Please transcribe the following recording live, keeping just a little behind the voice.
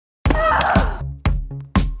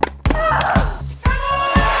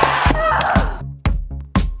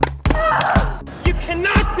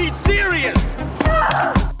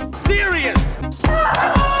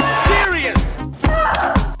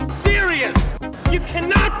You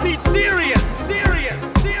cannot be serious.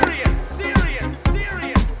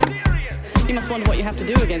 You must wonder what you have to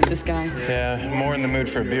do against this guy. Yeah, I'm more in the mood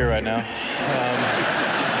for a beer right now.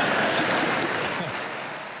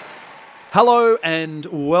 Hello and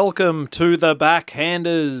welcome to The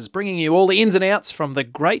Backhanders, bringing you all the ins and outs from the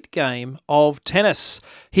great game of tennis.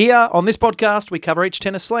 Here on this podcast, we cover each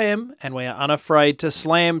tennis slam, and we are unafraid to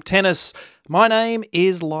slam tennis. My name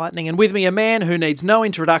is Lightning, and with me a man who needs no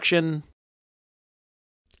introduction.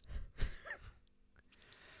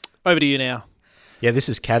 Over to you now. Yeah, this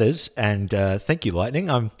is Catters, and thank you,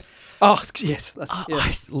 Lightning. Oh, yes.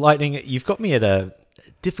 Lightning, you've got me at a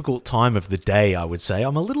difficult time of the day, I would say.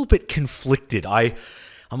 I'm a little bit conflicted. I'm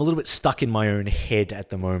a little bit stuck in my own head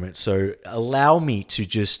at the moment, so allow me to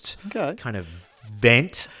just kind of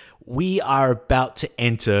vent. We are about to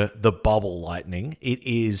enter the bubble, Lightning. It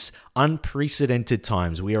is unprecedented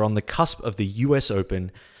times. We are on the cusp of the US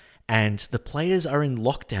Open, and the players are in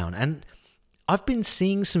lockdown, and I've been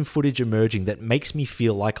seeing some footage emerging that makes me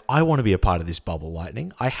feel like I want to be a part of this bubble,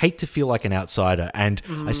 Lightning. I hate to feel like an outsider, and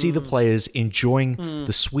I see the players enjoying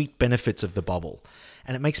the sweet benefits of the bubble.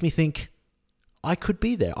 And it makes me think, I could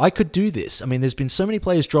be there. I could do this. I mean, there's been so many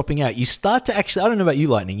players dropping out. You start to actually, I don't know about you,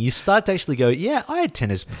 Lightning, you start to actually go, yeah, I had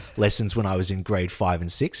tennis lessons when I was in grade 5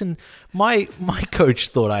 and 6, and my coach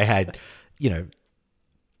thought I had,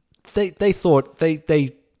 they thought,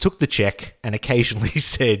 they took the check and occasionally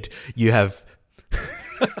said, you have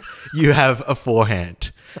a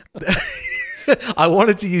forehand. I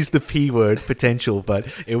wanted to use the P word, potential, but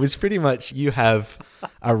it was pretty much you have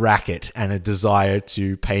a racket and a desire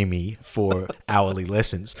to pay me for hourly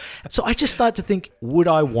lessons. So I just started to think, would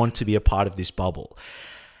I want to be a part of this bubble?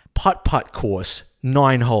 Putt-putt course,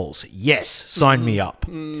 9 holes. Yes, sign me up.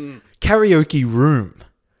 Karaoke room.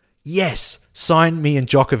 Yes, sign me and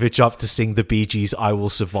Djokovic up to sing the Bee Gees' I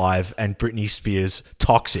Will Survive and Britney Spears'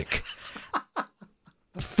 Toxic.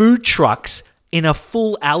 Food trucks in a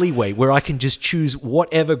full alleyway where I can just choose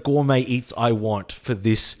whatever gourmet eats I want for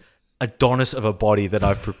this Adonis of a body that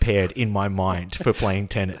I've prepared in my mind for playing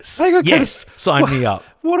tennis. Yes, sign me up.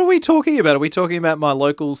 What are we talking about? Are we talking about my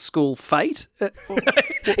local school fate?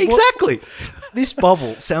 Exactly. This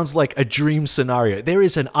bubble sounds like a dream scenario. There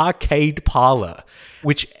is an arcade parlor,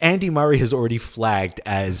 which Andy Murray has already flagged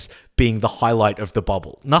as being the highlight of the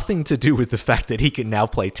bubble. Nothing to do with the fact that he can now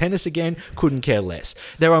play tennis again, couldn't care less.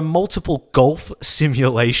 There are multiple golf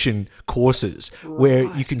simulation courses where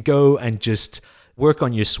you can go and just work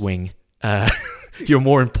on your swing, your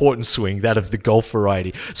more important swing, that of the golf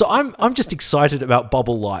variety. So I'm just excited about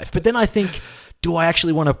bubble life. But then I think, do I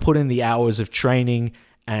actually want to put in the hours of training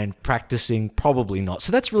and practicing? Probably not.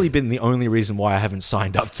 So that's really been the only reason why I haven't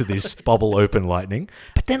signed up to this bubble open, Lightning.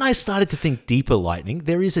 But then I started to think deeper, Lightning.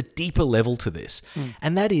 There is a deeper level to this.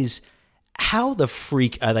 And that is, how the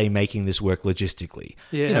freak are they making this work logistically?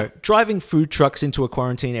 Yeah. Driving food trucks into a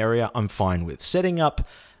quarantine area, I'm fine with. Setting up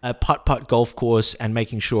a putt-putt golf course and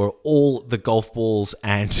making sure all the golf balls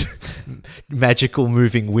and magical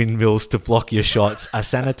moving windmills to block your shots are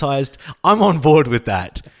sanitized, I'm on board with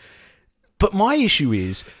that. But my issue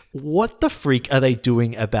is, what the freak are they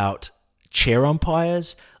doing about chair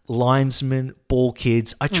umpires, linesmen, ball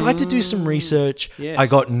kids? I tried to do some research. Yes. I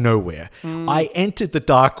got nowhere. I entered the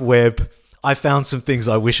dark web. I found some things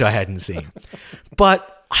I wish I hadn't seen.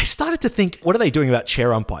 But I started to think, what are they doing about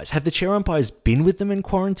chair umpires? Have the chair umpires been with them in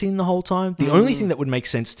quarantine the whole time? The only thing that would make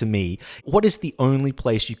sense to me, what is the only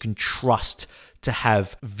place you can trust to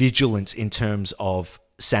have vigilance in terms of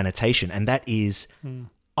sanitation? And that is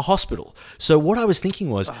a hospital. So what I was thinking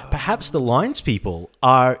was, perhaps the lines people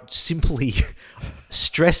are simply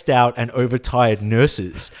stressed out and overtired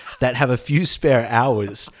nurses that have a few spare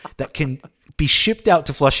hours that can be shipped out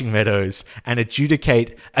to Flushing Meadows and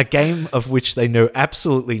adjudicate a game of which they know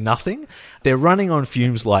absolutely nothing. They're running on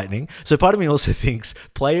fumes, Lightning. So part of me also thinks,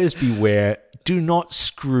 players beware, do not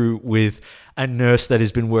screw with a nurse that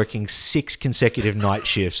has been working 6 consecutive night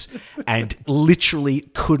shifts and literally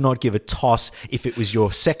could not give a toss if it was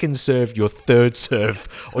your second serve, your third serve,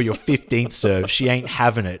 or your 15th serve. She ain't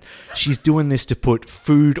having it. She's doing this to put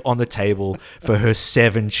food on the table for her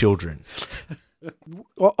 7 children.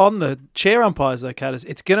 On the chair umpires, though, Catters,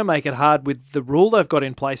 it's going to make it hard with the rule they've got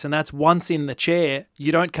in place, and that's once in the chair,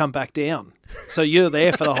 you don't come back down. So you're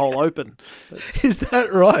there for the whole Open. Is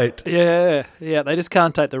that right? Yeah. They just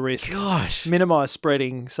can't take the risk. Gosh. Minimise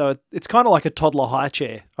spreading. So it's kind of like a toddler high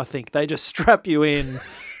chair, I think. They just strap you in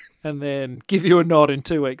and then give you a nod in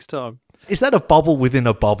 2 weeks' time. Is that a bubble within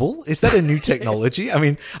a bubble? Is that a new technology? Yes. I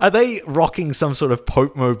mean, are they rocking some sort of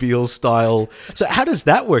Pope Mobile style? So how does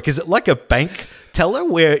that work? Is it like a bank teller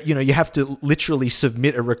where, you have to literally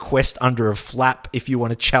submit a request under a flap if you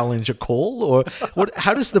want to challenge a call? Or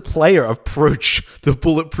how does the player approach the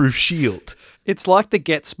bulletproof shield? It's like the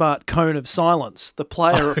Get Smart cone of silence. The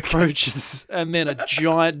player approaches and then a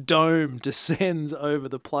giant dome descends over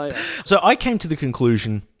the player. So I came to the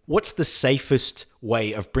conclusion, what's the safest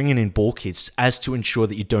way of bringing in ball kids as to ensure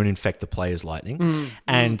that you don't infect the players, Lightning?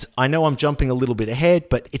 And I know I'm jumping a little bit ahead,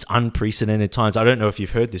 but it's unprecedented times. I don't know if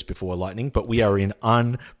you've heard this before, Lightning, but we are in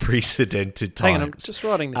unprecedented times. Hang on, I'm just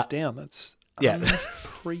writing this down. That's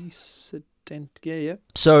unprecedented. Yeah.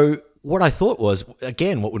 So what I thought was,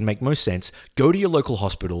 again, what would make most sense, go to your local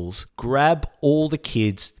hospitals, grab all the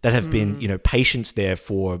kids that have been, patients there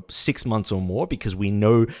for 6 months or more, because we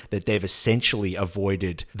know that they've essentially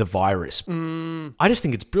avoided the virus. I just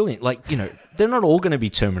think it's brilliant. Like, they're not all going to be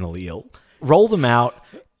terminally ill. Roll them out.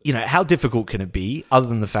 How difficult can it be, other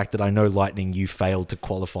than the fact that I know, Lightning, you failed to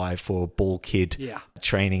qualify for ball kid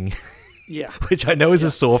training. Yeah, which I know is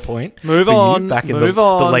a sore point. Move for on. You back in the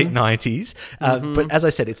late 90s. But as I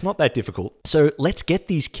said, it's not that difficult. So let's get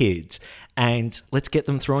these kids and let's get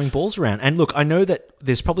them throwing balls around. And look, I know that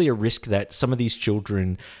there's probably a risk that some of these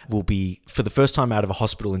children will be, for the first time out of a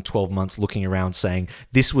hospital in 12 months, looking around saying,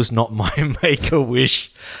 this was not my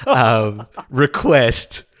Make-A-Wish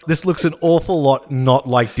request. This looks an awful lot not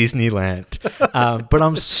like Disneyland. But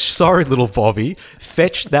I'm sorry, little Bobby.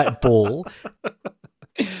 Fetch that ball.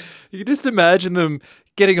 You can just imagine them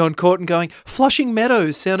getting on court and going, Flushing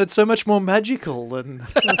Meadows sounded so much more magical than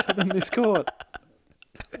this court.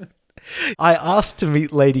 I asked to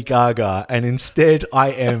meet Lady Gaga, and instead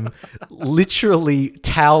I am literally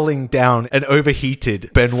toweling down an overheated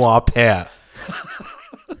Benoit Paire.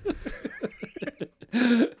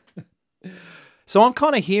 So I'm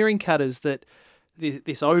kind of hearing, Cutters, that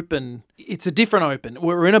this Open, it's a different Open.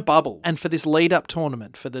 We're in a bubble. And for this lead-up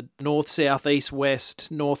tournament, for the North, South, East,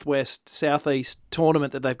 West, Northwest, Southeast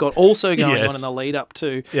tournament that they've got also going on in the lead-up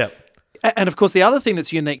to. Yep. And, of course, the other thing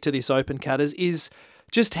that's unique to this Open, Cutters, is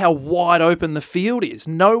just how wide open the field is.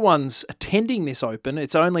 No one's attending this Open.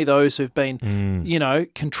 It's only those who've been,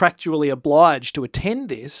 contractually obliged to attend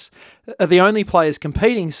this are the only players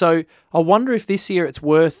competing. So I wonder if this year it's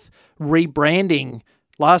worth rebranding.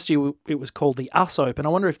 Last year it was called the US Open. I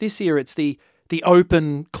wonder if this year it's the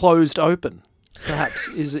Open Closed Open. Perhaps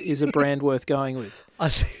is a brand worth going with.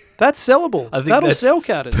 That's sellable. That'll sell,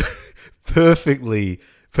 Cutters. Perfectly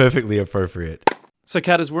appropriate. So,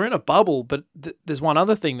 Cutters, we're in a bubble, but there's one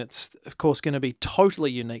other thing that's, of course, going to be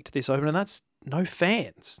totally unique to this Open, and that's no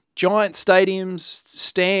fans. Giant stadiums,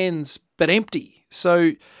 stands, but empty.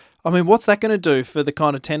 So, I mean, what's that going to do for the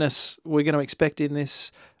kind of tennis we're going to expect in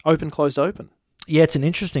this Open-Closed Open? Yeah, it's an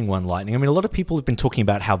interesting one, Lightning. I mean, a lot of people have been talking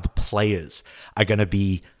about how the players are going to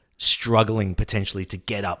be struggling potentially to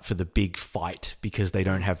get up for the big fight because they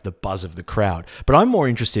don't have the buzz of the crowd. But I'm more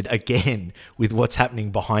interested, again, with what's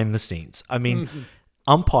happening behind the scenes. I mean,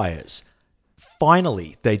 umpires,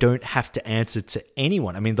 finally, they don't have to answer to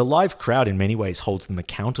anyone. I mean, the live crowd in many ways holds them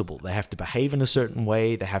accountable. They have to behave in a certain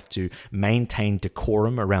way. They have to maintain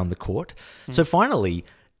decorum around the court. So finally,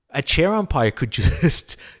 a chair umpire could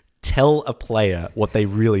just tell a player what they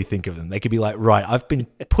really think of them. They could be like, right, I've been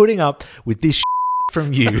putting up with this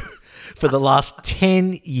from you for the last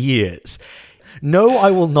 10 years. No,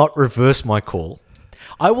 I will not reverse my call.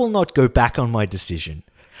 I will not go back on my decision.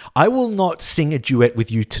 I will not sing a duet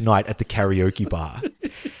with you tonight at the karaoke bar.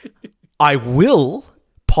 I will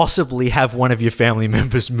possibly have one of your family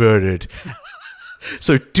members murdered.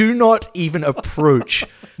 So do not even approach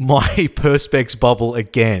my Perspex bubble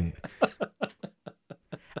again.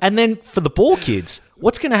 And then for the ball kids,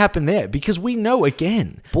 what's going to happen there? Because we know,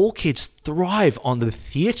 again, ball kids thrive on the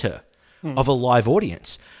theatre of a live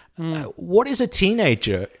audience. What is a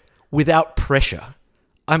teenager without pressure?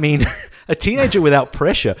 I mean, a teenager without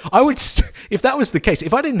pressure, I would, if that was the case,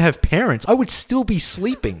 if I didn't have parents, I would still be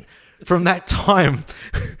sleeping from that time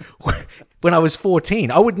when I was 14.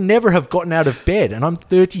 I would never have gotten out of bed, and I'm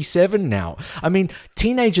 37 now. I mean,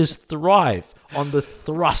 teenagers thrive on the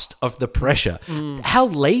thrust of the pressure. How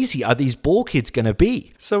lazy are these ball kids going to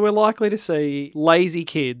be? So we're likely to see lazy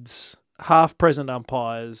kids, half-present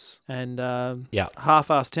umpires, and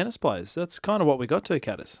half-assed tennis players. That's kind of what we got to,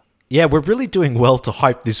 Cutters. Yeah, we're really doing well to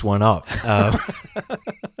hype this one up.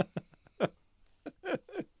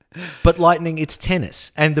 But Lightning, it's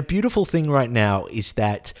tennis. And the beautiful thing right now is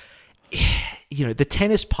that, the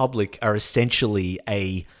tennis public are essentially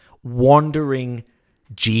a wandering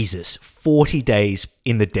Jesus, 40 days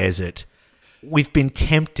in the desert. We've been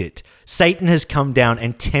tempted. Satan has come down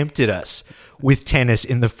and tempted us with tennis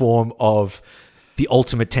in the form of the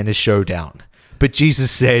Ultimate Tennis Showdown. But Jesus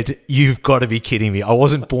said, "You've got to be kidding me. I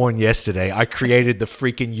wasn't born yesterday. I created the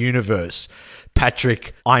freaking universe."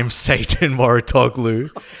 Patrick, I'm Satan Moratoglu,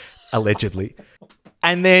 allegedly.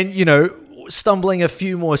 And then, stumbling a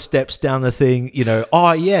few more steps down the thing,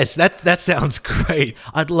 oh yes, that sounds great.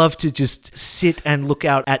 I'd love to just sit and look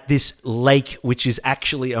out at this lake, which is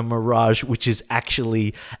actually a mirage, which is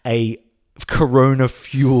actually a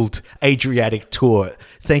Corona-fueled Adriatic tour.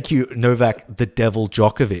 Thank you, Novak the Devil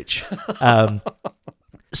Djokovic.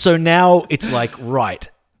 So now it's like, right,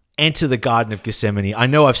 enter the Garden of Gethsemane. I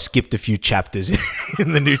know I've skipped a few chapters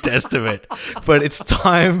in the New Testament, but it's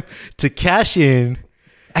time to cash in.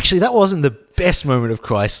 Actually, that wasn't the best moment of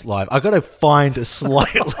Christ's life. I got to find a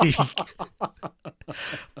slightly...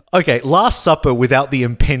 Okay, Last Supper without the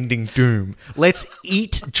impending doom. Let's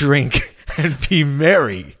eat, drink, and be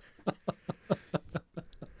merry.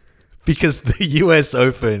 Because the US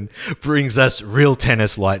Open brings us real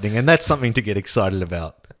tennis lightning, and that's something to get excited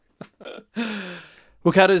about.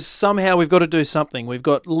 Well, Cutters, somehow we've got to do something. We've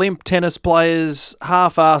got limp tennis players,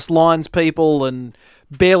 half-assed lines people, and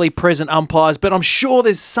barely present umpires. But I'm sure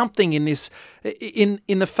there's something in this, in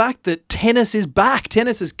the fact that tennis is back.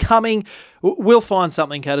 Tennis is coming. We'll find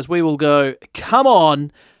something, Cutters. We will go, come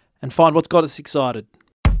on, and find what's got us excited.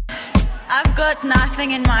 I've got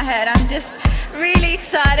nothing in my head. I'm just really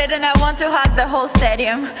excited and I want to hug the whole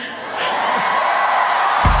stadium.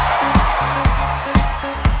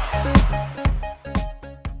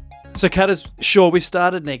 So, Cutters, sure, we've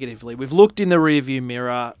started negatively. We've looked in the rearview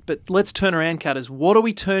mirror, but let's turn around, Cutters. What are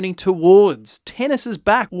we turning towards? Tennis is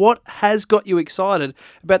back. What has got you excited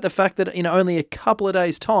about the fact that in only a couple of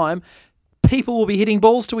days' time, people will be hitting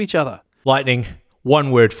balls to each other? Lightning,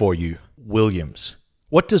 one word for you, Williams.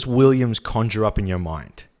 What does Williams conjure up in your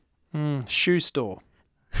mind? Shoe store.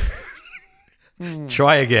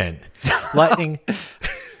 Try again. Lightning.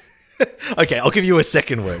 Okay, I'll give you a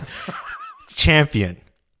second word. Champion.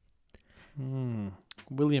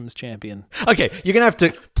 Williams champion. Okay, you're going to have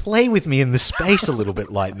to play with me in the space a little bit,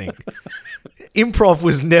 Lightning. Improv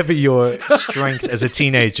was never your strength as a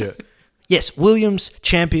teenager. Yes, Williams,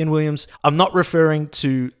 champion Williams. I'm not referring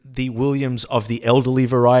to the Williams of the elderly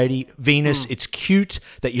variety. Venus, it's cute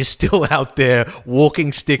that you're still out there,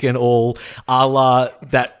 walking stick and all, a la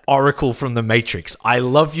that Oracle from The Matrix. I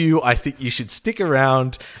love you. I think you should stick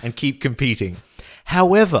around and keep competing.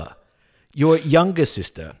 However, your younger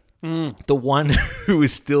sister, the one who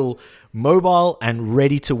is still mobile and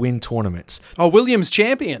ready to win tournaments. Oh, Williams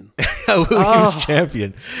champion. Williams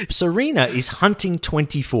champion. Serena is hunting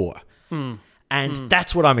 24. And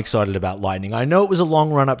that's what I'm excited about, Lightning. I know it was a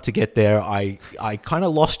long run up to get there. I kind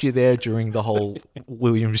of lost you there during the whole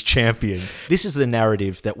Williams champion. This is the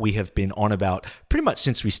narrative that we have been on about pretty much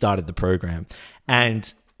since we started the program.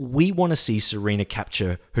 And we want to see Serena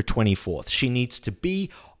capture her 24th. She needs to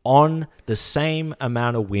be on the same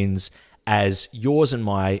amount of wins as yours and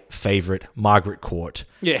my favorite, Margaret Court.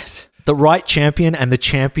 Yes. The right champion and the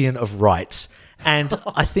champion of rights. And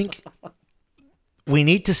I think we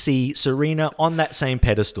need to see Serena on that same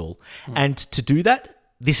pedestal. And to do that,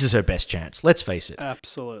 this is her best chance. Let's face it.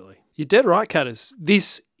 Absolutely. You're dead right, Cutters.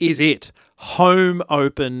 This is it. Home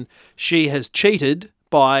Open. She has cheated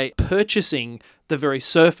by purchasing the very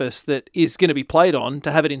surface that is going to be played on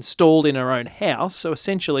to have it installed in her own house. So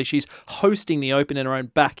essentially she's hosting the Open in her own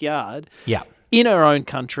backyard. Yeah. In her own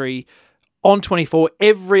country. On 24,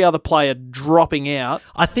 every other player dropping out.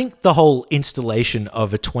 I think the whole installation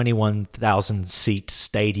of a 21,000-seat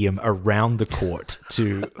stadium around the court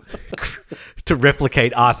to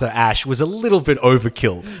replicate Arthur Ashe was a little bit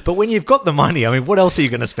overkill. But when you've got the money, I mean, what else are you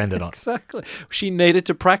going to spend it on? Exactly. She needed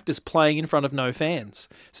to practice playing in front of no fans.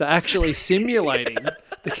 So actually simulating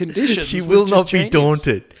the conditions. She will not be genius.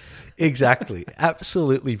 daunted. Exactly.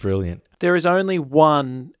 Absolutely brilliant. There is only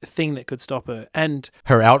one thing that could stop her, and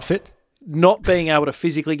her outfit? Not being able to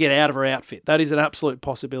physically get out of her outfit. That is an absolute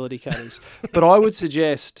possibility, Cutters. But I would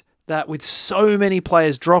suggest that with so many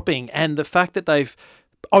players dropping and the fact that they've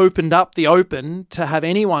opened up the Open to have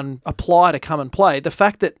anyone apply to come and play, the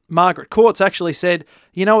fact that Margaret Court's actually said,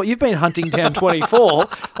 you know what, you've been hunting down 24,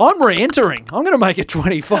 I'm re-entering. I'm going to make it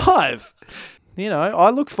 25. You know,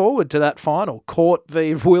 I look forward to that final. Court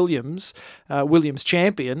v. Williams, Williams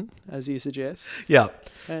champion, as you suggest. Yeah.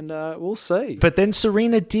 And we'll see. But then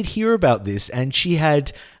Serena did hear about this, and she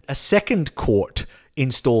had a second court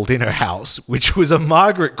installed in her house, which was a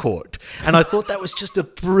Margaret Court. And I thought that was just a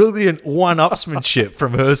brilliant one-upsmanship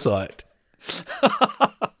from her side.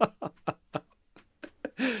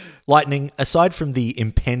 Lightning, aside from the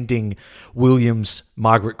impending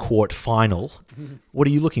Williams-Margaret Court final, what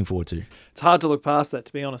are you looking forward to? It's hard to look past that,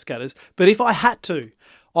 to be honest, Cutters. But if I had to,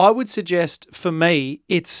 I would suggest, for me,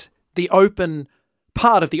 it's the open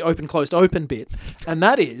part of the open-closed open bit, and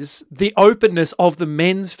that is the openness of the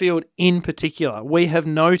men's field in particular. We have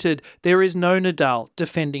noted there is no Nadal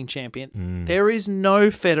defending champion. There is no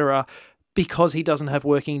Federer because he doesn't have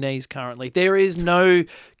working knees currently. There is no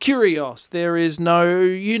Kyrgios. There is no,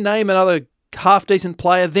 you name another half-decent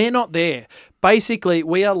player, they're not there. Basically,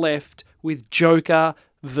 we are left with Joker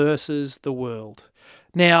versus the world.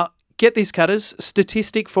 Now, get this, Cutters,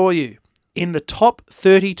 statistic for you. In the top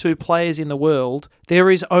 32 players in the world, there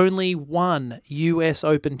is only one US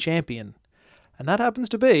Open champion, and that happens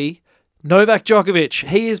to be Novak Djokovic.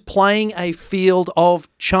 He is playing a field of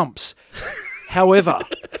chumps. However,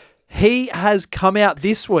 he has come out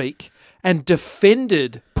this week and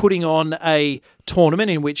defended putting on a tournament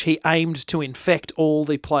in which he aimed to infect all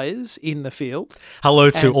the players in the field. Hello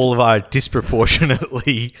to all of our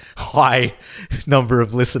disproportionately high number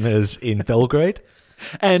of listeners in Belgrade.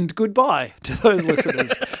 And goodbye to those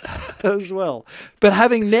listeners as well. But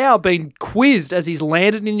having now been quizzed as he's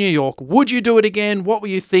landed in New York, would you do it again? What were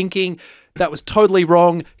you thinking? That was totally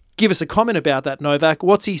wrong. Give us a comment about that, Novak.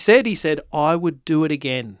 What's he said? He said, I would do it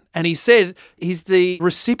again. And he said he's the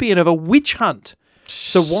recipient of a witch hunt.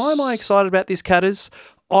 So why am I excited about this, Cutters?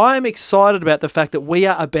 I'm excited about the fact that we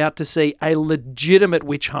are about to see a legitimate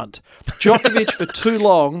witch hunt. Djokovic for too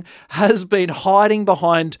long has been hiding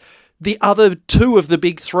behind the other two of the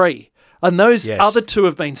big three. And those other two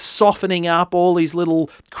have been softening up all these little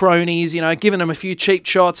cronies, giving them a few cheap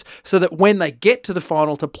shots so that when they get to the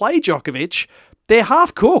final to play Djokovic, they're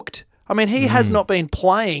half cooked. I mean, he has not been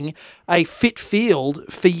playing a fit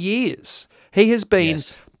field for years. He has been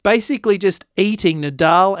basically just eating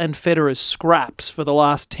Nadal and Federer's scraps for the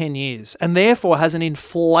last 10 years and therefore has an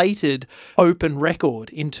inflated open record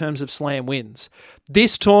in terms of slam wins.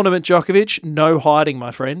 This tournament, Djokovic, no hiding, my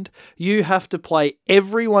friend. You have to play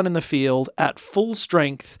everyone in the field at full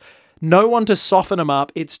strength. No one to soften them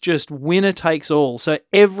up. It's just winner takes all. So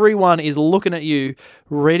everyone is looking at you,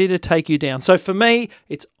 ready to take you down. So for me,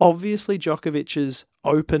 it's obviously Djokovic's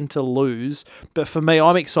Open to lose. But for me,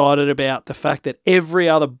 I'm excited about the fact that every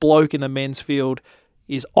other bloke in the men's field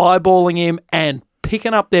is eyeballing him and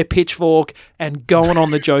picking up their pitchfork and going on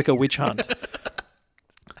the Joker witch hunt.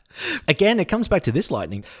 Again, it comes back to this,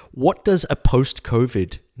 Lightning. What does a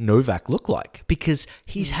post-COVID Novak look like? Because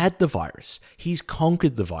he's had the virus. He's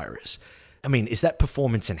conquered the virus. I mean, is that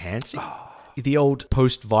performance enhancing? The old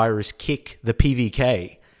post-virus kick, the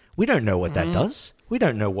PVK, we don't know what that does. We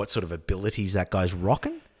don't know what sort of abilities that guy's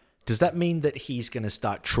rocking. Does that mean that he's going to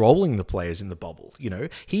start trolling the players in the bubble?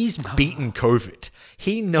 He's beaten COVID.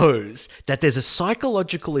 He knows that there's a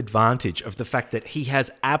psychological advantage of the fact that he has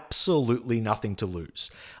absolutely nothing to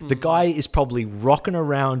lose. The guy is probably rocking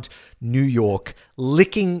around New York,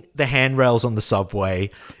 licking the handrails on the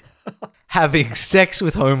subway, having sex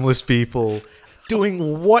with homeless people,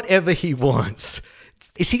 doing whatever he wants.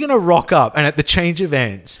 Is he going to rock up and at the change of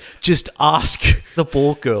ends just ask the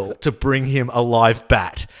ball girl to bring him a live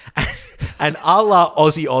bat? And a la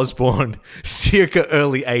Ozzy Osbourne, circa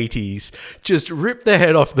early 80s, just rip the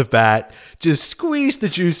head off the bat, just squeeze the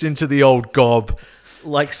juice into the old gob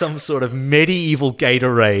like some sort of medieval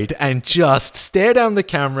Gatorade and just stare down the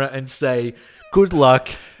camera and say, good luck,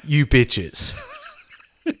 you bitches.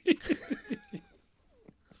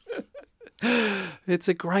 It's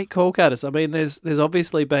a great call, Curtis. I mean, there's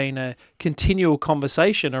obviously been a continual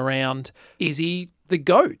conversation around, is he the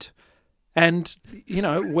GOAT? And,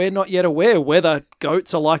 we're not yet aware whether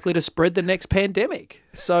goats are likely to spread the next pandemic.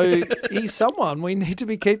 So he's someone we need to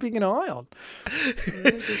be keeping an eye on.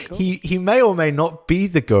 He may or may not be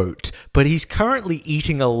the GOAT, but he's currently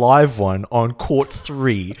eating a live one on court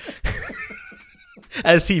 3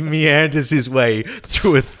 as he meanders his way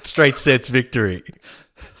through a straight sets victory.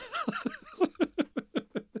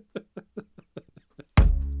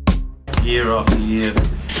 Year after year,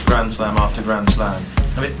 Grand Slam after Grand Slam.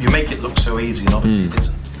 I mean, you make it look so easy, and obviously it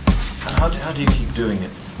isn't. How do you keep doing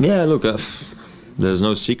it? Yeah, look, there's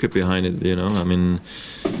no secret behind it, I mean,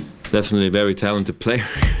 definitely a very talented player.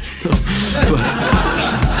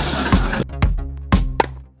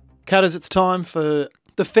 Cutters, it's time for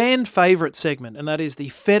the fan favourite segment, and that is the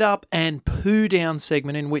Fed Up and Poo Down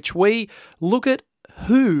segment, in which we look at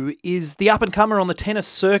who is the up-and-comer on the tennis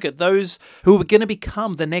circuit, those who are going to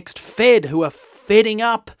become the next Fed, who are fedding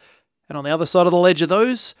up, and on the other side of the ledger,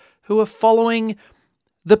 those who are following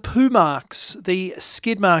the poo marks, the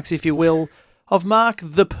skid marks, if you will, of Mark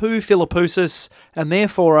the Poo Philippoussis, and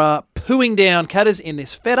therefore are pooing down Cutters in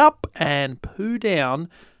this Fed Up and Poo Down.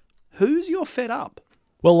 Who's your Fed Up?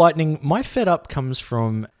 Well, Lightning, my Fed Up comes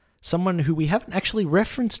from someone who we haven't actually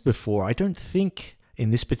referenced before, I don't think, in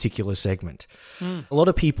this particular segment. A lot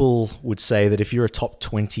of people would say that if you're a top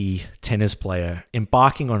 20 tennis player,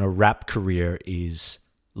 embarking on a rap career is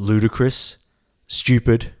ludicrous,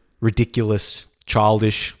 stupid, ridiculous,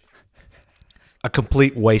 childish, a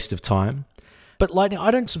complete waste of time. But Lightning, I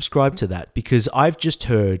don't subscribe to that because I've just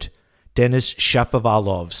heard Denis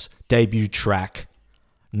Shapovalov's debut track,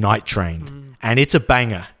 Night Train, and it's a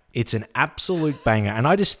banger. It's an absolute banger. And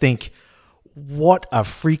I just think, what a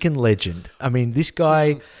freaking legend. I mean, this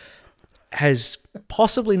guy has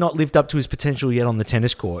possibly not lived up to his potential yet on the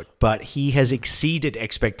tennis court, but he has exceeded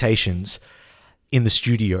expectations in the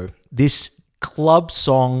studio. This club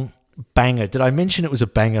song banger. Did I mention it was a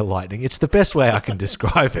banger, Lightning? It's the best way I can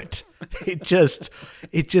describe it. It just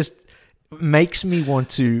makes me want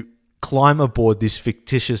to climb aboard this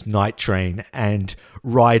fictitious night train and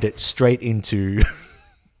ride it straight into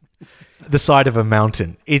the side of a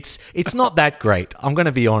mountain. It's not that great. I'm going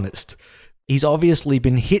to be honest. He's obviously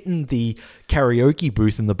been hitting the karaoke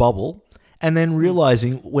booth in the bubble and then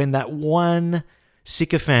realizing when that one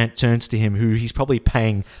sycophant turns to him who he's probably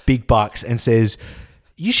paying big bucks and says,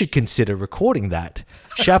 you should consider recording that.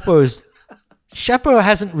 Shapo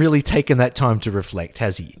hasn't really taken that time to reflect,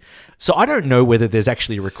 has he? So I don't know whether there's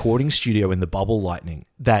actually a recording studio in the bubble, Lightning,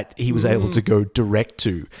 that he was able to go direct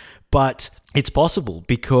to. But it's possible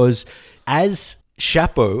because as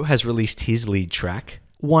Shapo has released his lead track,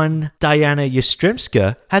 one Diana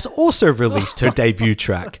Yastremska has also released her debut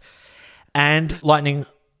track. And Lightning,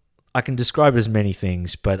 I can describe it as many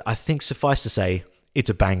things, but I think suffice to say,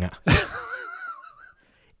 it's a banger.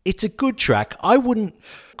 It's a good track. I wouldn't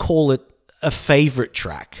call it a favorite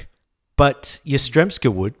track, but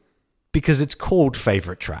Yastremska would because it's called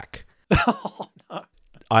favorite track. Oh, no.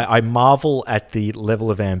 I marvel at the level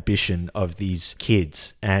of ambition of these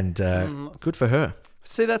kids, and good for her.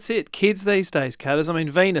 See, that's it. Kids these days, Catters. I mean,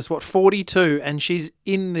 Venus, 42, and she's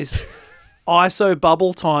in this ISO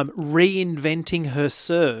bubble time reinventing her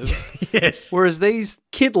serve. Yes. Whereas these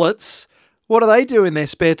kidlets, what do they do in their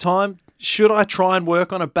spare time? Should I try and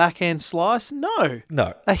work on a backhand slice? No.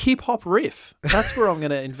 A hip-hop riff. That's where I'm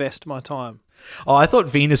going to invest my time. Oh, I thought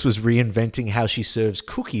Venus was reinventing how she serves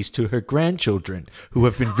cookies to her grandchildren who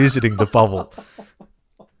have been visiting the bubble.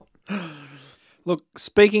 Look,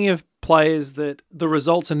 speaking of players that the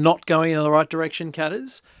results are not going in the right direction,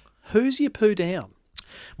 Catters, who's your poo down?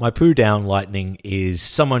 My poo down, Lightning, is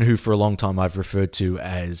someone who for a long time I've referred to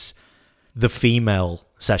as the female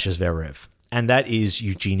Sasha Zverev, and that is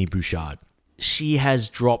Eugenie Bouchard. She has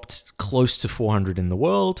dropped close to 400 in the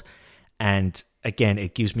world, and again,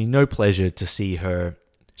 it gives me no pleasure to see her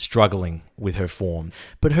struggling with her form.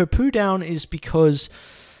 But her poo down is because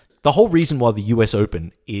the whole reason why the US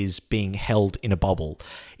Open is being held in a bubble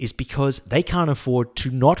is because they can't afford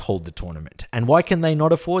to not hold the tournament. And why can they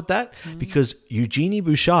not afford that? Because Eugenie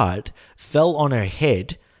Bouchard fell on her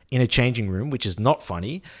head in a changing room, which is not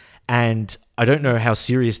funny. And I don't know how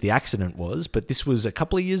serious the accident was, but this was a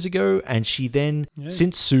couple of years ago. And she then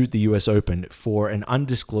since sued the US Open for an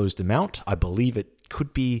undisclosed amount. I believe it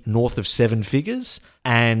could be north of 7 figures.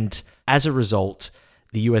 And as a result,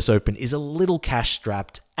 the US Open is a little cash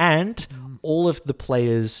strapped, and all of the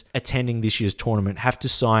players attending this year's tournament have to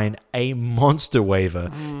sign a monster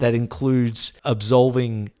waiver that includes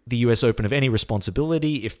absolving the US Open of any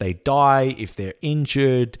responsibility if they die, if they're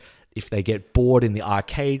injured, if they get bored in the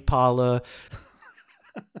arcade parlor.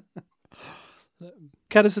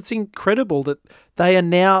 Catters, it's incredible that they are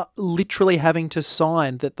now literally having to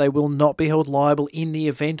sign that they will not be held liable in the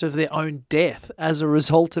event of their own death as a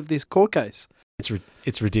result of this court case.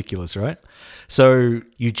 It's ridiculous, right? So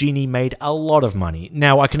Eugenie made a lot of money.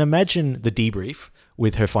 Now, I can imagine the debrief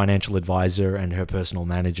with her financial advisor and her personal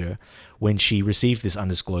manager when she received this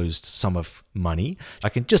undisclosed sum of money. I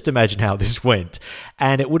can just imagine how this went.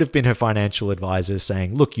 And it would have been her financial advisor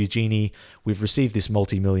saying, look, Eugenie, we've received this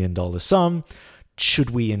multi-million-dollar sum. Should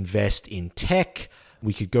we invest in tech?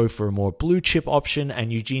 We could go for a more blue chip option.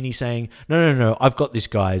 And Eugenie saying, no, I've got this,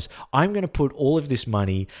 guys. I'm going to put all of this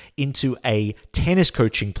money into a tennis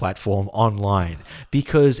coaching platform online.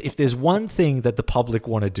 Because if there's one thing that the public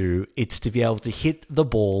want to do, it's to be able to hit the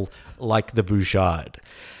ball like the Bouchard.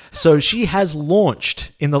 So she has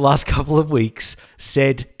launched in the last couple of weeks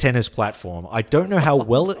said tennis platform. I don't know how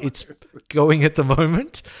well it's going at the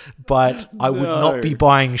moment, but I would not be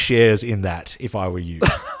buying shares in that if I were you.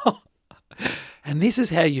 And this is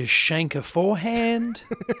how you shank a forehand?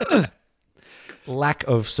 Lack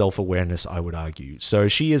of self-awareness, I would argue. So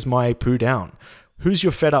she is my poo down. Who's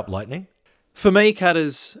your fed up, Lightning? For me,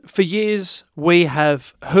 Catters, for years we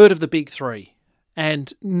have heard of the big three.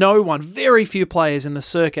 And no one, very few players in the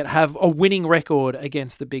circuit have a winning record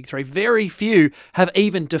against the big three. Very few have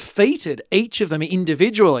even defeated each of them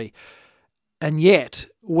individually. And yet,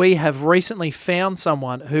 we have recently found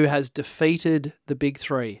someone who has defeated the big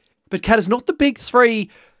three. But Kat, is not the big three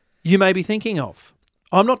you may be thinking of.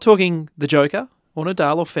 I'm not talking the Joker or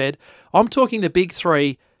Nadal or Fed. I'm talking the big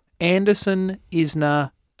three, Anderson,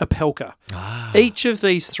 Isner, Opelka. Each of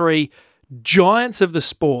these three giants of the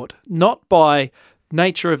sport, not by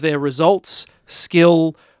nature of their results,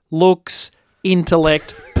 skill, looks,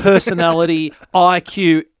 intellect, personality,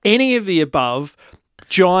 IQ, any of the above,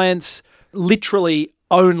 giants literally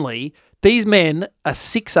only. These men are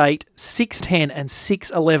 6'8", 6'10", and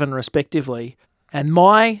 6'11", respectively. And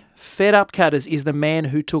my fed up Cutters is the man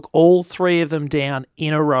who took all three of them down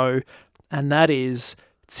in a row, and that is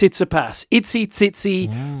Tsitsipas. Itzy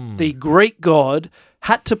Tsitsi, the Greek god,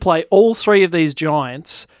 had to play all three of these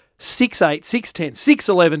giants, 6'8", 6'10",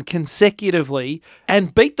 6'11", consecutively,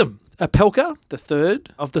 and beat them. Opelka, the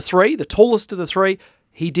third of the three, the tallest of the three,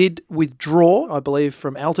 he did withdraw, I believe,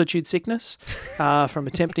 from altitude sickness, from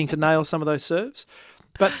attempting to nail some of those serves.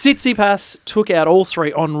 But Tsitsipas took out all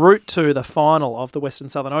three en route to the final of the Western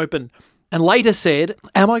Southern Open, and later said,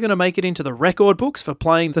 am I going to make it into the record books for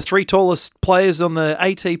playing the three tallest players on the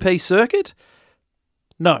ATP circuit?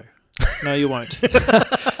 No. No, you won't.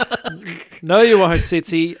 No, you won't,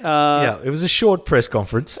 Tsitsi. Yeah, it was a short press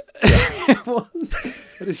conference. It was.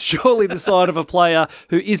 It is surely the sign of a player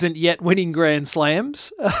who isn't yet winning Grand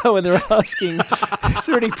Slams when they're asking, is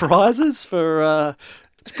there any prizes for...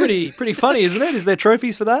 it's pretty funny, isn't it? Is there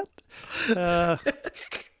trophies for that?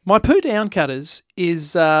 My poo down Cutters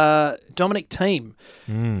is Dominic Thiem,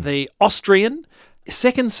 the Austrian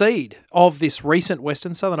second seed of this recent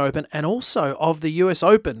Western Southern Open and also of the US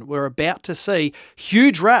Open. We're about to see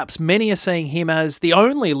huge raps. Many are seeing him as the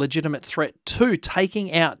only legitimate threat to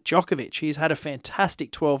taking out Djokovic. He's had a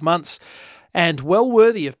fantastic 12 months and well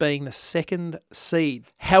worthy of being the second seed.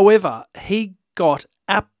 However, he got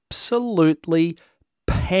absolutely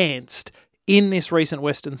pantsed in this recent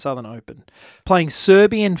Western Southern Open. Playing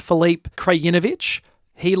Serbian Filip Krajinovic,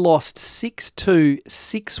 he lost 6-2,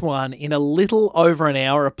 6-1 in a little over an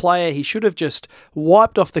hour, a player he should have just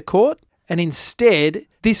wiped off the court, and instead,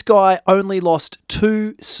 this guy only lost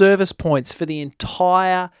 2 service points for the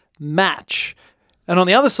entire match. And on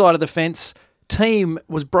the other side of the fence, Thiem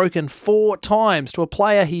was broken 4 times to a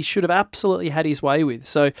player he should have absolutely had his way with.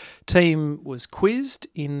 So Thiem was quizzed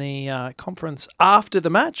in the conference after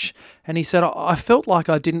the match, and he said, I felt like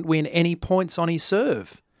I didn't win any points on his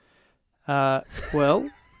serve. Well,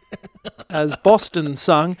 as Boston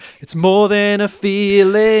sung, it's more than a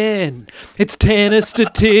feeling, it's tennis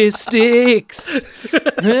statistics.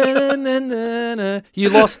 Na, na, na, na. You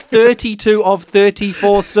lost 32 of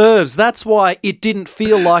 34 serves. That's why it didn't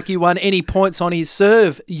feel like you won any points on his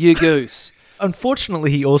serve, you goose.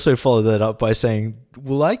 Unfortunately, he also followed that up by saying,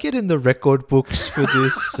 will I get in the record books for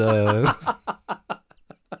this?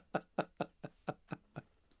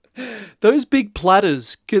 Those big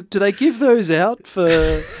platters, do they give those out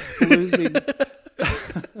for losing?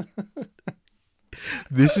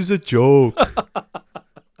 This is a joke.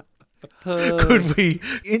 Could we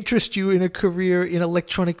interest you in a career in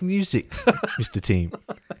electronic music, Mr. Thiem?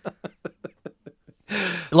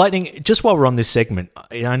 Lightning, just while we're on this segment,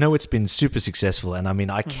 I know it's been super successful, and I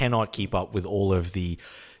mean, I cannot keep up with all of the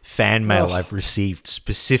fan mail I've received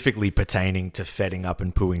specifically pertaining to fedding up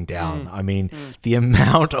and pooing down. I mean, the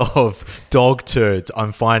amount of dog turds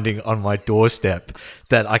I'm finding on my doorstep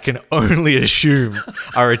that I can only assume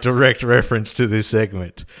are a direct reference to this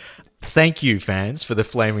segment. Thank you, fans, for the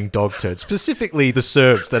flaming dog turds, specifically the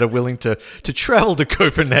Serbs that are willing to travel to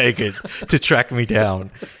Copenhagen to track me down.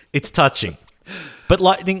 It's touching. But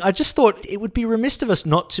Lightning, I just thought it would be remiss of us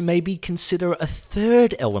not to maybe consider a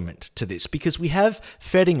third element to this, because we have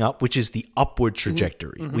fedding up, which is the upward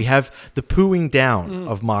trajectory. We have the pooing down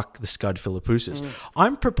of Mark the Scud Philippoussis.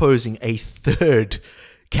 I'm proposing a third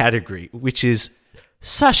category, which is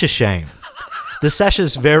Sasha shame. The Sasha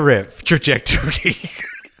Zverev trajectory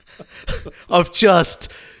of just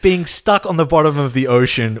being stuck on the bottom of the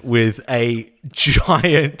ocean with a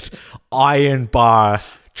giant iron bar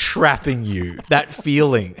trapping you, that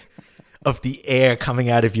feeling of the air coming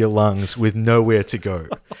out of your lungs with nowhere to go.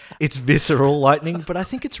 It's visceral, Lightning, but I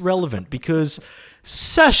think it's relevant because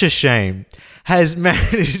Sasha Shame has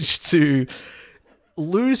managed to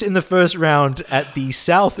lose in the first round at the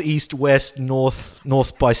Southeast West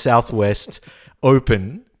North by Southwest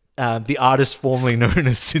Open, the artist formerly known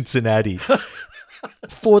as Cincinnati,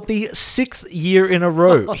 for the 6th year in a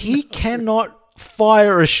row. He cannot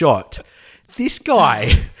fire a shot. This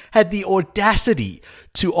guy had the audacity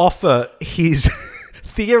to offer his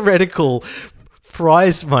theoretical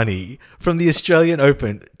prize money from the Australian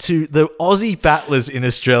Open to the Aussie battlers in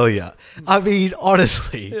Australia. I mean,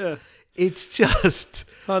 honestly, it's just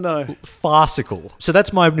I know. farcical. So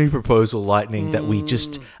that's my new proposal, Lightning, that we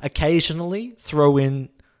just occasionally throw in.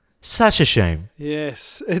 Such a shame.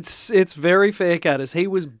 Yes, it's very fair, Catters. He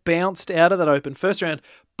was bounced out of that Open first round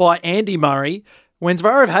by Andy Murray when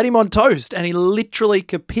Zverev had him on toast, and he literally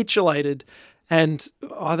capitulated. And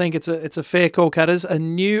I think it's a fair call, Catters. A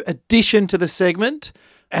new addition to the segment,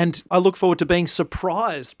 and I look forward to being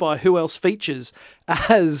surprised by who else features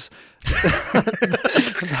as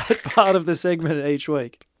that part of the segment each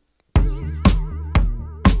week.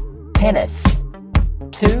 Tennis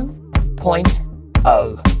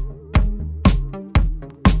 2.0.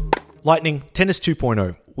 Lightning, Tennis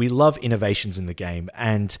 2.0. We love innovations in the game,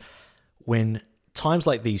 and when times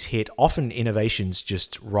like these hit, often innovations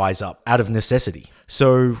just rise up out of necessity.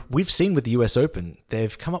 So we've seen with the US Open,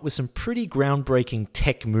 they've come up with some pretty groundbreaking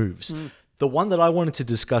tech moves. The one that I wanted to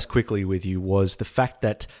discuss quickly with you was the fact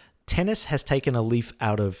that tennis has taken a leaf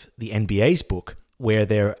out of the NBA's book, where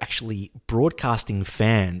they're actually broadcasting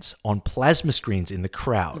fans on plasma screens in the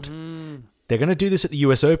crowd. They're going to do this at the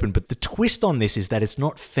US Open, but the twist on this is that it's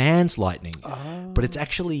not fans, Lightning, but it's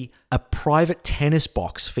actually a private tennis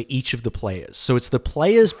box for each of the players. So it's the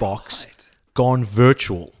players' box gone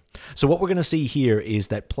virtual. So what we're going to see here is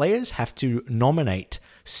that players have to nominate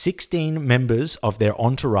 16 members of their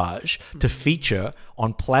entourage to feature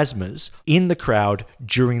on plasmas in the crowd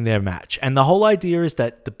during their match. And the whole idea is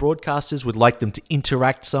that the broadcasters would like them to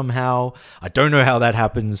interact somehow. I don't know how that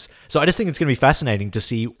happens. So I just think it's going to be fascinating to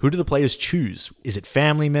see, who do the players choose? Is it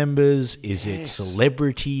family members? Is it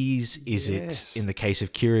celebrities? Is it, in the case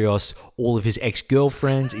of Kyrgios, all of his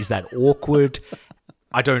ex-girlfriends? Is that awkward?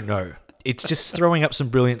 I don't know. It's just throwing up some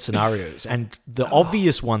brilliant scenarios. And the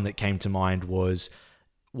obvious one that came to mind was,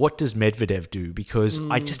 what does Medvedev do? Because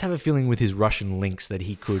I just have a feeling with his Russian links that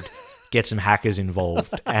he could get some hackers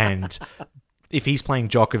involved. And if he's playing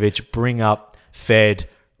Djokovic, bring up Fed,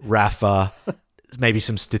 Rafa, maybe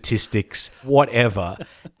some statistics, whatever,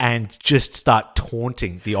 and just start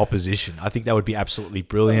taunting the opposition. I think that would be absolutely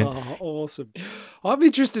brilliant. Oh, awesome. I'm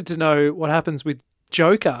interested to know what happens with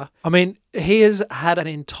Joker. I mean, he has had an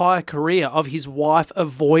entire career of his wife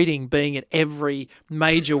avoiding being at every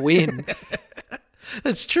major win.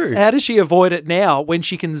 That's true. How does she avoid it now when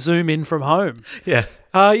she can zoom in from home? Yeah.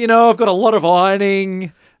 I've got a lot of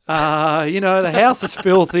ironing. The house is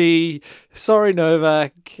filthy. Sorry,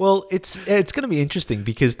 Novak. Well, it's going to be interesting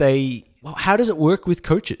because how does it work with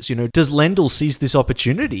coaches? Does Lendl seize this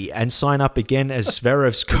opportunity and sign up again as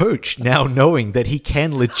Zverev's coach, now knowing that he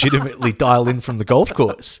can legitimately dial in from the golf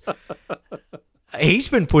course? He's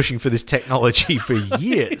been pushing for this technology for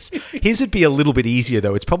years. His would be a little bit easier,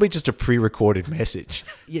 though. It's probably just a pre-recorded message.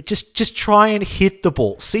 Yeah, just try and hit the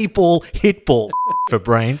ball. See ball, hit ball for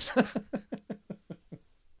brains.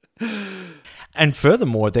 And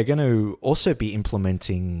furthermore, they're going to also be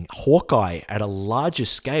implementing Hawkeye at a larger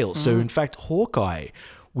scale. So, in fact, Hawkeye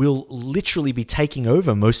will literally be taking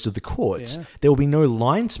over most of the courts. Yeah. There will be no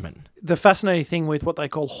linesmen. The fascinating thing with what they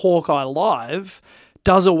call Hawkeye Live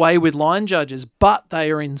does away with line judges, but they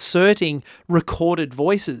are inserting recorded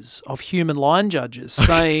voices of human line judges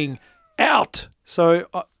saying, out. So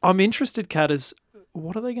I'm interested, Catters,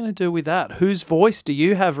 what are they going to do with that? Whose voice do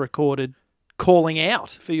you have recorded calling out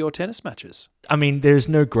for your tennis matches? I mean, there's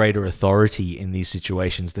no greater authority in these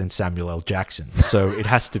situations than Samuel L. Jackson. So it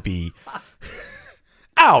has to be,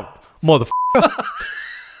 out, motherfucker.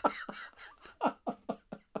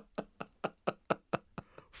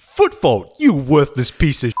 Foot fault, you worthless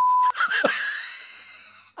piece of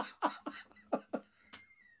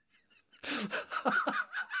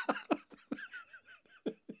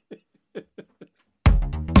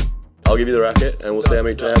I'll give you the racket, and we'll see how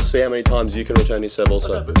many times you can return your serve.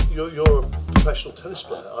 Also, no, but you're a professional tennis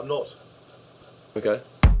player. I'm not. Okay.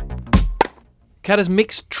 Catters,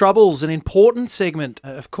 mixed troubles, an important segment.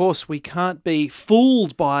 Of course, we can't be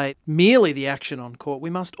fooled by merely the action on court.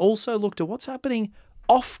 We must also look to what's happening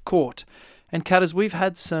off court. And Catters, we've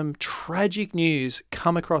had some tragic news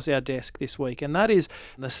come across our desk this week, and that is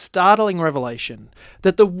the startling revelation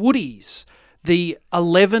that the Woodies, the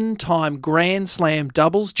 11-time Grand Slam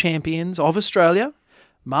doubles champions of Australia,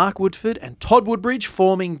 Mark Woodforde and Todd Woodbridge,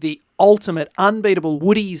 forming the ultimate unbeatable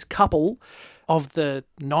Woodies couple of the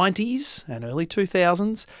 90s and early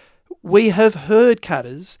 2000s, we have heard,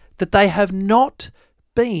 Catters, that they have not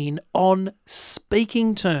been on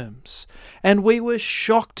speaking terms. And we were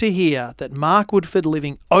shocked to hear that Mark Woodforde,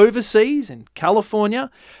 living overseas in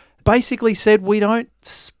California, basically said we don't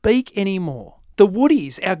speak anymore. The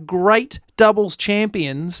Woodies, our great doubles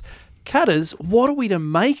champions. Cutters, what are we to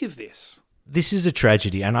make of this? This is a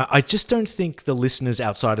tragedy, and I just don't think the listeners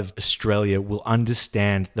outside of Australia will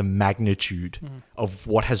understand the magnitude of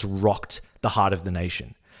what has rocked the heart of the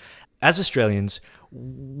nation. As Australians,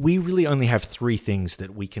 we really only have three things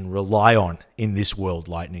that we can rely on in this world,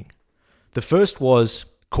 Lightning. The first was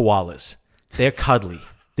koalas. They're cuddly.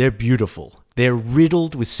 They're beautiful. They're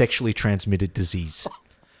riddled with sexually transmitted disease.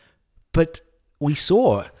 But we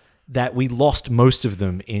saw that we lost most of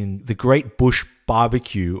them in the Great Bush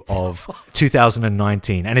Barbecue of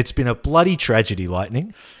 2019. And it's been a bloody tragedy,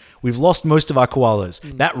 Lightning. We've lost most of our koalas.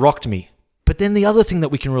 That rocked me. But then the other thing that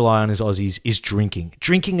we can rely on as Aussies is drinking.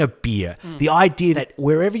 Drinking a beer. The idea that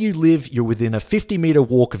wherever you live, you're within a 50-metre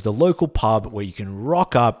walk of the local pub where you can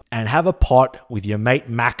rock up and have a pot with your mate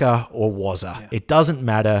Macca or Wazza. Yeah. It doesn't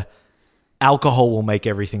matter. Alcohol will make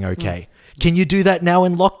everything okay. Can you do that now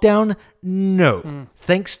in lockdown? No.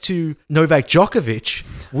 Thanks to Novak Djokovic,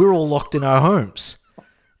 we're all locked in our homes.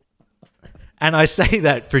 And I say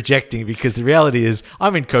that projecting because the reality is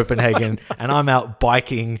I'm in Copenhagen and I'm out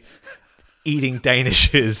biking, eating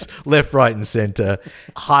Danishes left, right and center,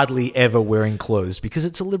 hardly ever wearing clothes because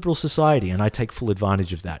it's a liberal society and I take full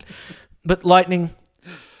advantage of that. But Lightning,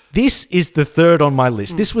 this is the third on my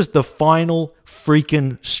list. This was the final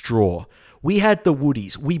freaking straw. We had the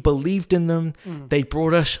Woodies. We believed in them. They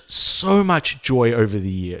brought us so much joy over the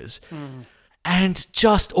years. And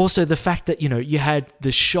just also the fact that, you know, you had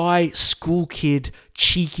the shy school kid,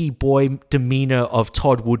 cheeky boy demeanor of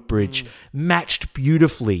Todd Woodbridge matched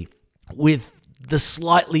beautifully with the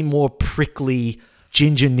slightly more prickly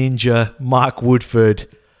ginger ninja Mark Woodford.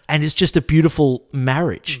 And it's just a beautiful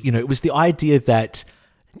marriage. You know, it was the idea that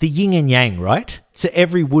the yin and yang, right? To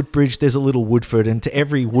every Woodbridge, there's a little Woodford, and to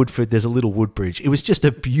every Woodford, there's a little Woodbridge. It was just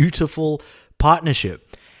a beautiful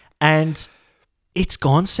partnership. And it's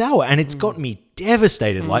gone sour, and it's got me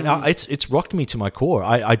devastated. Like, it's rocked me to my core.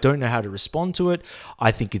 I don't know how to respond to it.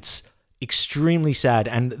 I think it's extremely sad.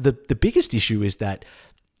 And the biggest issue is that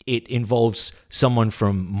it involves someone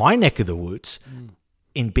from my neck of the woods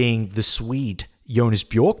in being the Swede Jonas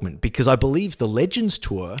Bjorkman, because I believe the Legends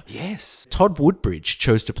Tour, Todd Woodbridge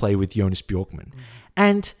chose to play with Jonas Bjorkman.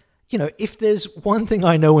 And, you know, if there's one thing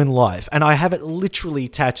I know in life, and I have it literally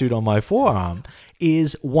tattooed on my forearm,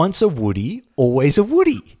 is once a Woody, always a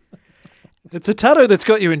Woody. It's a tattoo that's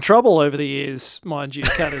got you in trouble over the years, mind you,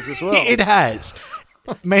 Cutters, as well. It has.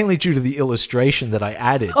 Mainly due to the illustration that I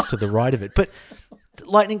added to the right of it. But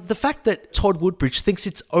Lightning, the fact that Todd Woodbridge thinks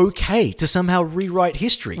it's okay to somehow rewrite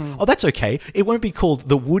history. Oh, that's okay. It won't be called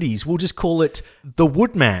the Woodies. We'll just call it the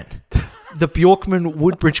Woodman. The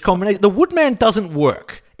Bjorkman-Woodbridge combination. The Woodman doesn't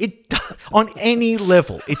work. It on any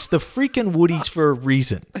level. It's the freaking Woodies for a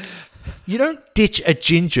reason. You don't ditch a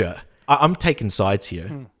ginger. I'm taking sides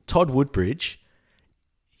here. Todd Woodbridge,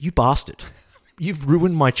 you bastard. You've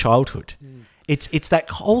ruined my childhood. It's that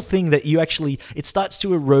whole thing that you actually, it starts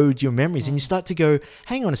to erode your memories and you start to go,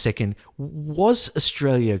 hang on a second, was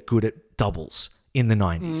Australia good at doubles in the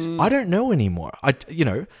 90s? I don't know anymore.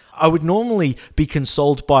 I would normally be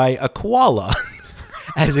consoled by a koala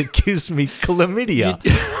as it gives me chlamydia,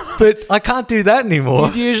 but I can't do that anymore.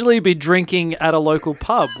 You'd usually be drinking at a local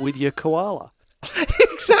pub with your koala.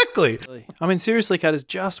 Exactly. I mean, seriously, Cutters,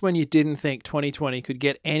 just when you didn't think 2020 could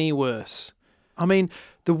get any worse. I mean,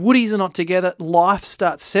 the Woodies are not together, life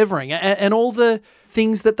starts severing, and all the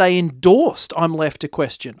things that they endorsed, I'm left to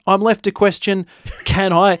question. I'm left to question,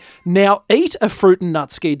 can I now eat a fruit and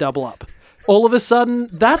nut ski double up? All of a sudden,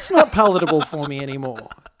 that's not palatable for me anymore.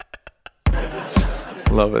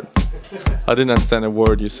 Love it. I didn't understand a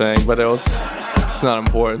word you're saying, but it's not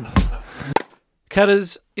important.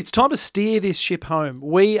 Cutters, it's time to steer this ship home.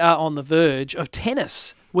 We are on the verge of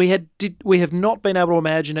tennis. We have not been able to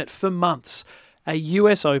imagine it for months. A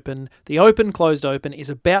US Open, the Open Closed Open, is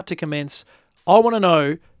about to commence. I want to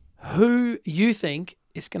know who you think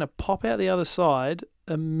is going to pop out the other side,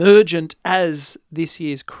 emergent as this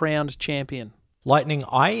year's crowned champion. Lightning,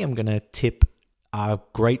 I am going to tip our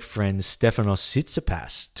great friend Stefanos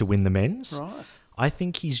Tsitsipas to win the men's. Right. I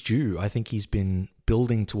think he's due. I think he's been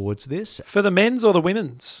building towards this. For the men's or the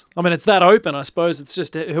women's? I mean, it's that open, I suppose. It's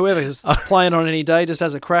just whoever's playing on any day just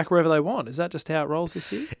has a crack wherever they want. Is that just how it rolls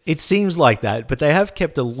this year? It seems like that, but they have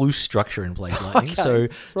kept a loose structure in place, Lightning. Okay, so right.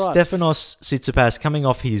 Stefanos Tsitsipas coming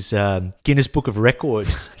off his Guinness Book of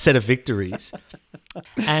Records set of victories.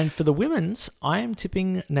 And for the women's, I am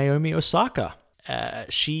tipping Naomi Osaka.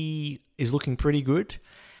 She is looking pretty good,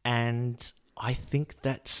 and I think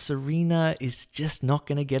that Serena is just not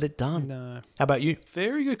going to get it done. No. How about you?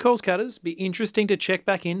 Very good calls, Cutters. Be interesting to check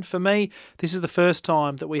back in. For me, this is the first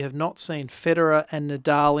time that we have not seen Federer and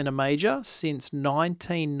Nadal in a major since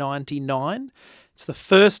 1999. It's the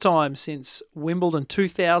first time since Wimbledon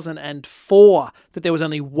 2004 that there was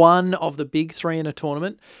only one of the big three in a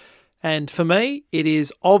tournament. And for me, it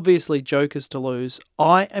is obviously Joker's to lose.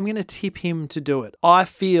 I am going to tip him to do it. I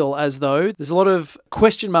feel as though there's a lot of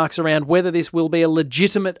question marks around whether this will be a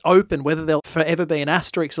legitimate Open, whether there'll forever be an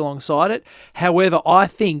asterisk alongside it. However, I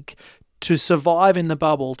think to survive in the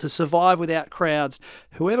bubble, to survive without crowds,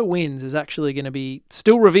 whoever wins is actually going to be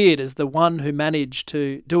still revered as the one who managed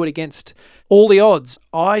to do it against all the odds.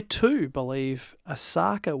 I too believe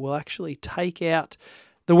Osaka will actually take out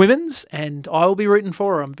the women's, and I will be rooting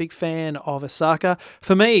for her. I'm a big fan of Osaka.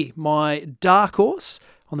 For me, my dark horse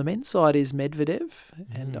on the men's side is Medvedev,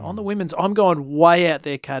 and on the women's, I'm going way out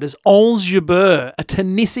there, Kat, as Ons Jabeur, a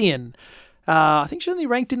Tunisian. I think she's only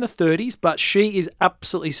ranked in the 30s, but she is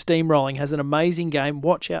absolutely steamrolling, has an amazing game.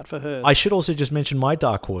 Watch out for her. I should also just mention my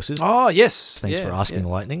dark horses. Oh, yes. Thanks for asking,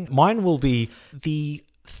 Lightning. Mine will be the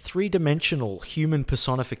three-dimensional human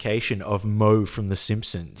personification of Moe from The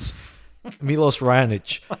Simpsons. Milos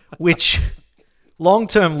Raonic, which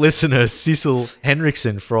long-term listener Sissel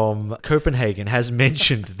Henriksen from Copenhagen has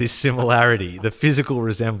mentioned this similarity, the physical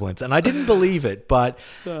resemblance, and I didn't believe it, but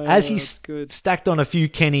as he stacked on a few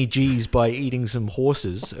Kenny G's by eating some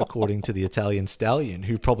horses, according to the Italian stallion,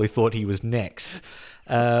 who probably thought he was next.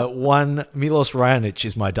 One, Milos Raonic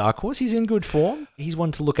is my dark horse. He's in good form. He's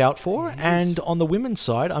one to look out for. And on the women's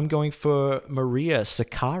side, I'm going for Maria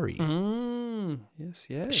Sakkari. Yes.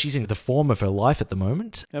 She's in the form of her life at the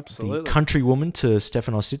moment. Absolutely. The countrywoman to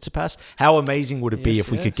Stefanos Tsitsipas. How amazing would it be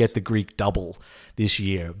if we could get the Greek double this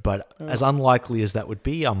year? But as unlikely as that would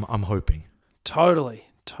be, I'm hoping. Totally.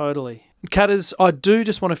 Cutters, I do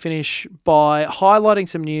just want to finish by highlighting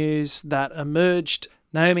some news that emerged.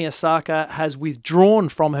 Naomi Osaka has withdrawn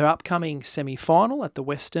from her upcoming semi-final at the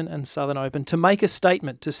Western and Southern Open to make a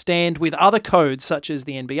statement to stand with other codes such as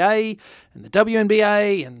the NBA and the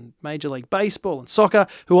WNBA and Major League Baseball and soccer,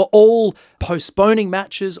 who are all postponing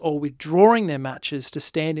matches or withdrawing their matches to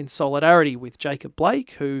stand in solidarity with Jacob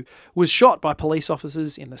Blake, who was shot by police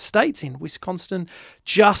officers in the States, in Wisconsin,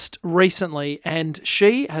 just recently. And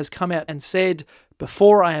she has come out and said,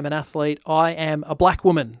 before I am an athlete, I am a black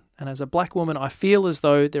woman. And as a black woman, I feel as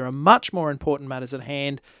though there are much more important matters at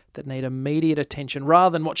hand that need immediate attention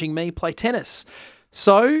rather than watching me play tennis.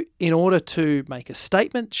 So, in order to make a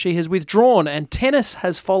statement, she has withdrawn, and tennis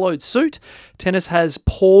has followed suit. Tennis has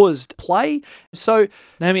paused play. So,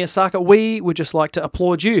 Naomi Osaka, we would just like to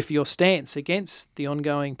applaud you for your stance against the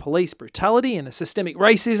ongoing police brutality and the systemic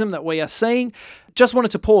racism that we are seeing. Just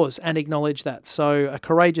wanted to pause and acknowledge that. So, a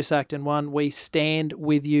courageous act and one we stand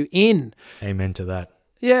with you in. Amen to that.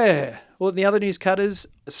 Yeah. Well, the other news, Cutters,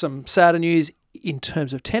 some sadder news in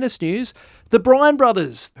terms of tennis news. The Bryan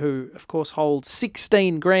brothers, who, of course, hold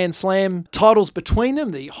 16 Grand Slam titles between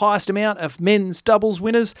them, the highest amount of men's doubles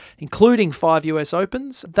winners, including 5 US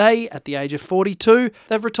Opens. They, at the age of 42,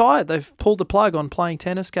 they've retired. They've pulled the plug on playing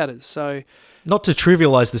tennis, Cutters. So, not to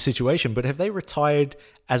trivialise the situation, but have they retired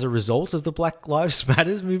as a result of the Black Lives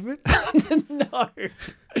Matter movement? No.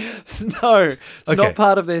 It's not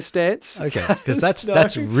part of their stance. Okay, because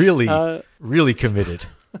that's really committed.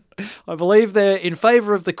 I believe they're in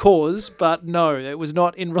favour of the cause, but no, it was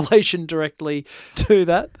not in relation directly to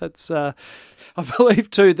that. That's I believe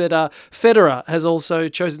too that Federer has also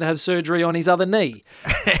chosen to have surgery on his other knee,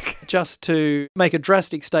 just to make a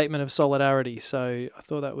drastic statement of solidarity. So I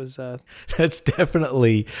thought that was that's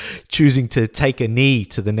definitely choosing to take a knee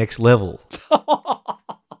to the next level.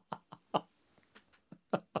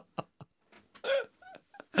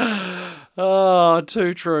 Oh,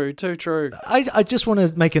 too true. I just want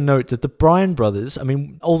to make a note that the Bryan brothers, I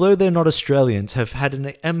mean, although they're not Australians, have had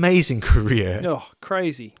an amazing career. Oh,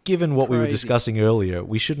 crazy. Given what we were discussing earlier,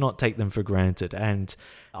 we should not take them for granted. And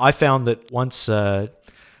I found that once our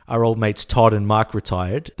old mates Todd and Mark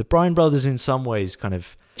retired, the Bryan brothers in some ways kind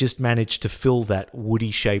of just managed to fill that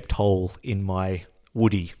Woody-shaped hole in my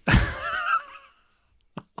Woody.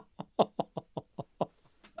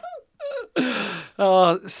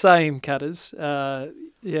 Oh, same, Cutters.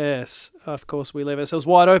 Yes, of course, we leave ourselves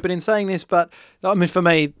wide open in saying this, but I mean, for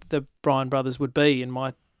me, the Bryan brothers would be in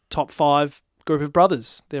my top 5 group of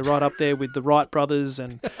brothers. They're right up there with the Wright brothers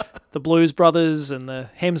and the Blues brothers and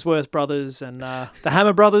the Hemsworth brothers and the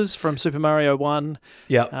Hammer brothers from Super Mario 1.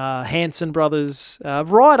 Yeah. Hanson brothers,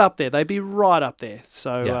 right up there. They'd be right up there.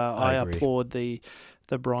 So I I agree. applaud the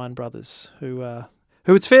Bryan brothers who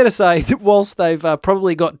who it's fair to say that whilst they've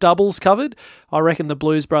probably got doubles covered, I reckon the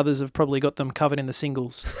Blues Brothers have probably got them covered in the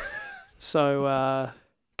singles. So,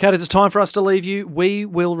 Kat, it's time for us to leave you. We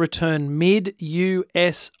will return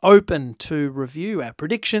mid-US Open to review our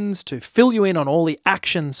predictions, to fill you in on all the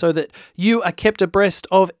action so that you are kept abreast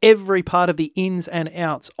of every part of the ins and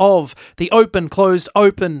outs of the Open, closed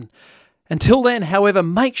Open. Until then, however,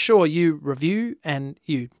 make sure you review and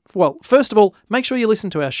first of all, make sure you listen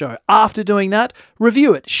to our show. After doing that,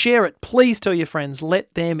 review it, share it. Please tell your friends,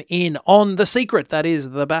 let them in on the secret that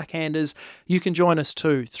is The Backhanders. You can join us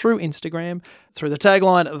too through Instagram, through the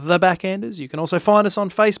tagline The Backhanders. You can also find us on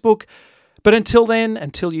Facebook. But until then,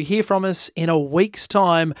 until you hear from us in a week's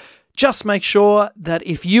time, just make sure that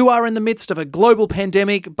if you are in the midst of a global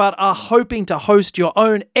pandemic but are hoping to host your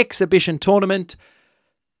own exhibition tournament,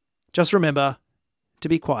 just remember to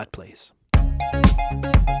be quiet, please.